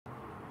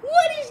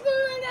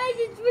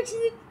it's Rich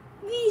the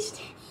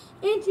Beast,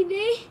 and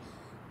today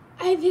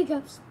I have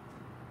hiccups.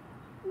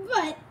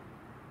 But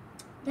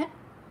that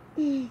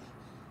my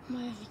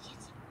I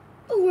can't say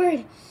a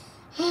word.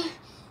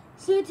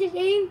 So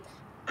today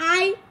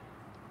I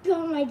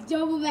got my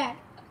double back.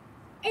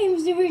 I am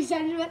super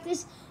excited about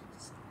this.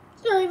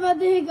 Sorry about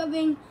the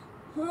hiccuping.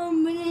 But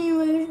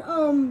anyways,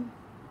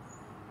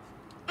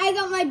 I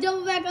got my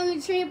double back on the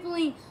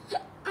trampoline.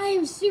 I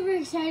am super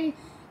excited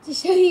to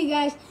show you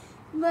guys.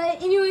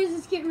 But anyways,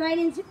 let's get right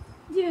into it.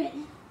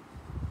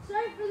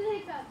 Sorry for the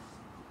hiccups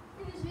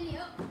in this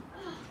video.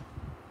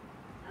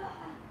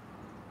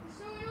 It's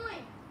so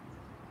annoying.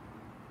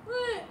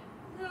 But,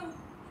 so,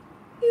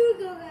 here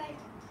we go, guys.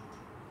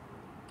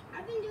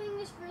 I've been doing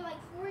this for like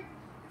 4 or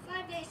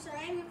 5 days, so I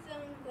haven't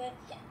filmed, but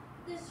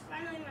this is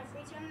finally my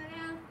free time that I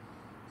have.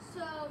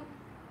 So,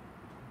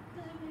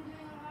 because I've been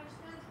doing a lot of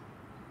stuff.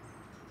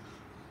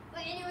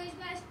 But anyways,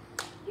 guys,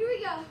 here we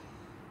go.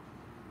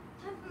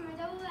 Time for my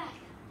double back.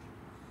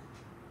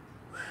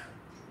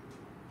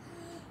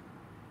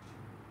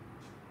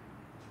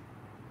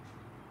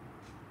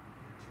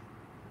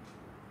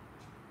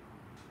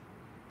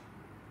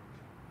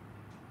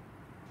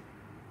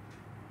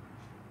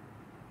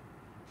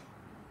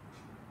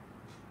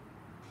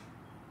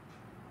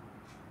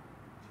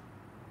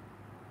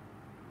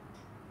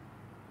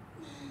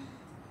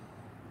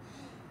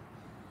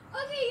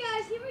 Okay,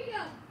 guys, here we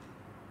go.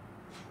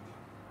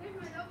 Here's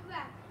my double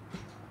back.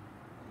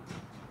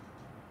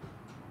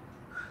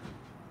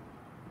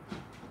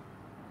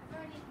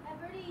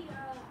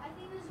 I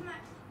think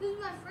this is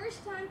my first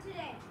time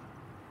today.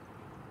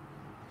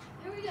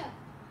 Here we go.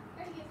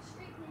 Gotta get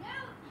straightened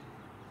out.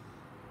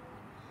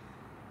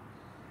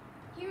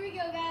 Here we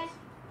go, guys.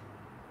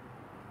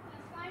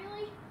 I'm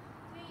finally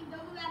doing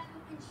double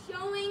backflip and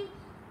showing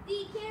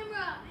the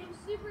camera. I'm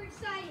super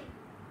excited.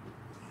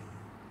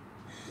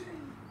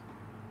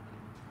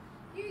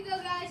 Here we go,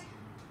 guys.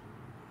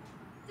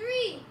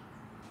 3,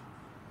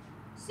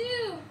 2,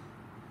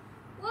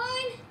 1,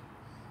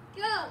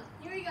 go.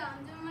 Here we go.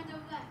 I'm doing my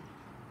double back.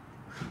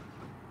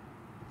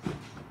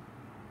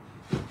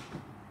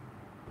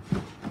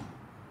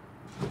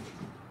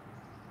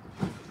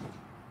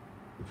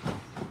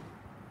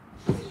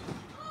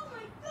 Oh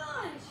my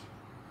gosh!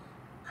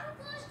 I'm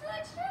close to a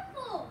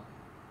triple.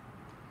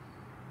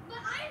 But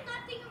I am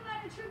not thinking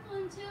about a triple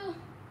until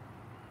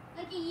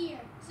like a year.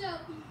 So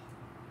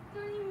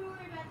don't even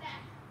worry about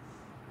that.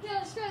 Okay,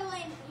 let's try to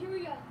land it. Here we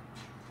go.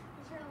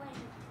 Let's try to land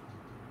it.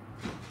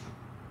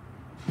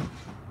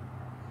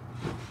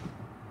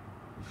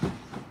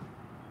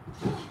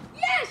 Oh,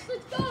 yes,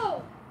 let's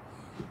go.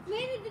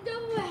 Landed the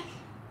double back.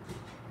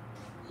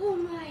 Oh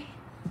my,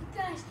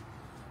 guys.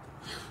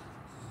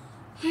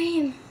 I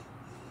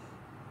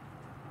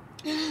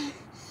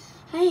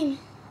am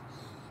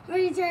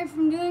already tired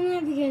from doing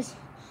that because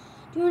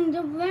doing a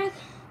double back,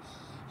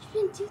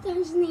 you spend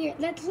 2,000 a year.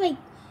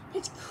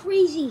 That's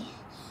crazy.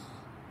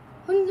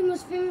 One of the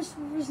most famous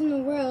flippers in the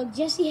world,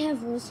 Jesse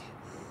Hevels,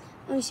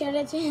 shout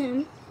out to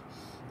him.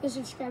 Go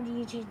subscribe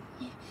to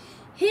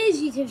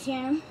his YouTube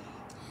channel.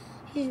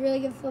 He's a really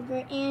good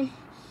flipper.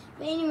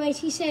 But anyways,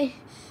 he said,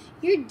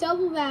 your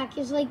double back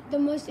is like the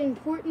most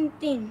important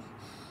thing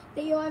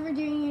that you'll ever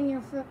do in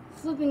your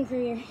flipping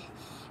career.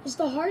 It's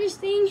the hardest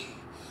thing,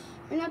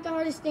 or not the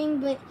hardest thing,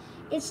 but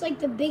it's like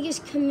the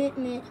biggest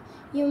commitment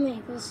you'll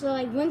make. So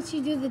like once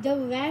you do the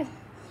double back,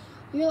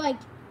 you're like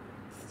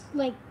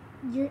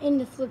you're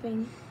into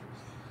flipping.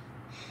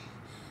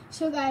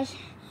 So guys,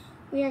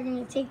 we are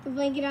gonna take the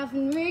blanket off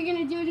and we're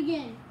gonna do it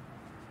again.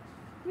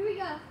 Here we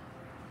go.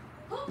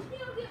 Hopefully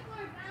I'll get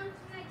more bounce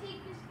when I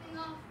take this thing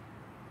off.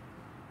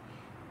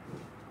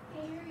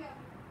 Okay, here we go.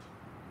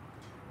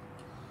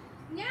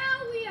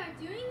 Now we are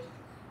doing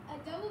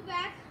a double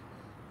back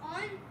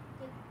on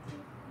the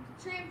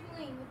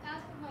trampoline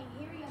without the blanket.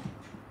 Here we go.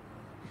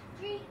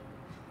 3,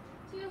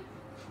 2,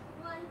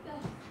 1, go.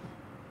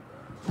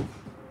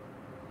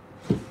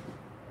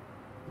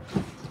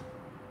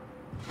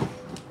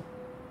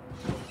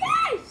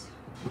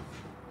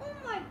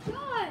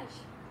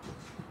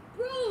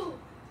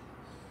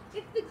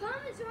 The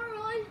comments are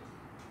on,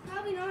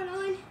 probably not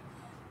on,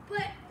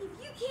 but if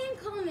you can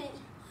comment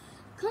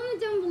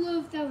down below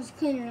if that was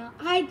clean or not.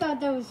 I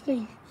thought that was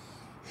clean.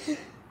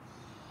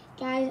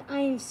 Guys, I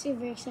am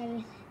super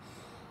excited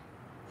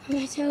for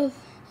myself.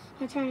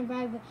 Not trying to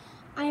brag, but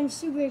I am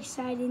super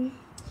excited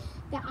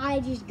that I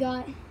just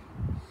got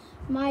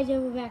my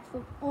double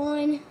backflip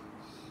on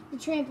the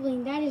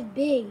trampoline. That is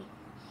big.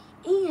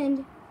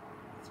 And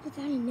it's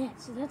without a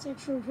net, so that's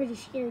actually pretty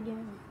scary doing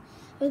it.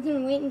 I was going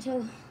to wait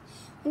until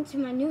went to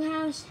my new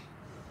house,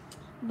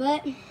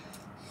 but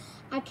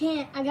I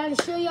can't. I gotta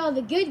show you all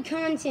the good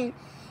content.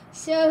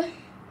 So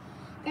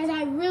guys,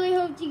 I really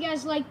hope you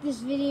guys like this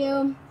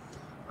video.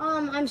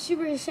 I'm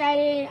super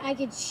excited I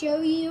could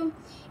show you,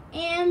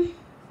 and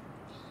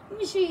I'm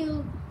gonna show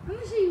you one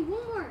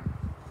more.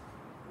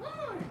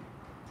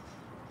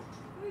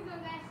 Here we go,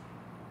 guys.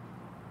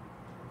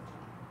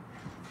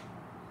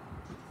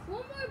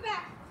 One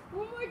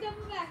more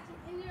double back to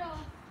end it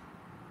off.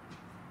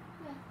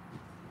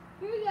 Yeah.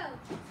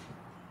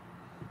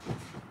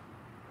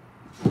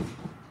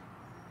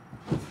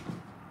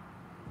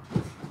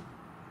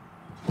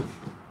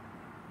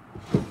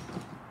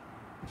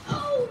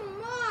 Oh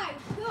my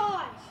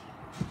gosh.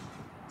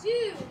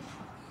 Dude,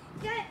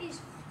 that is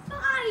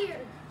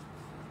fire.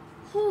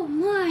 Oh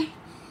my.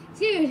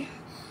 Dude,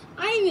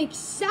 I'm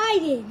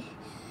excited.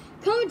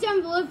 Comment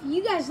down below if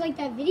you guys like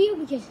that video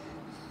because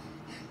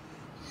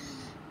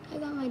I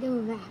got my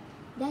double back.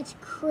 That's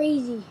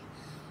crazy.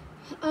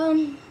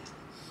 I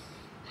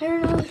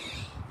don't know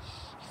if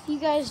you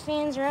guys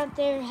fans are out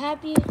there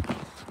happy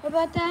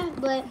about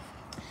that, but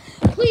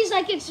please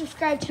like and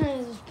subscribe, turn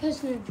on those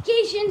post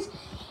notifications,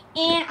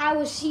 and I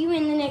will see you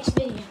in the next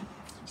video.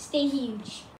 Stay huge.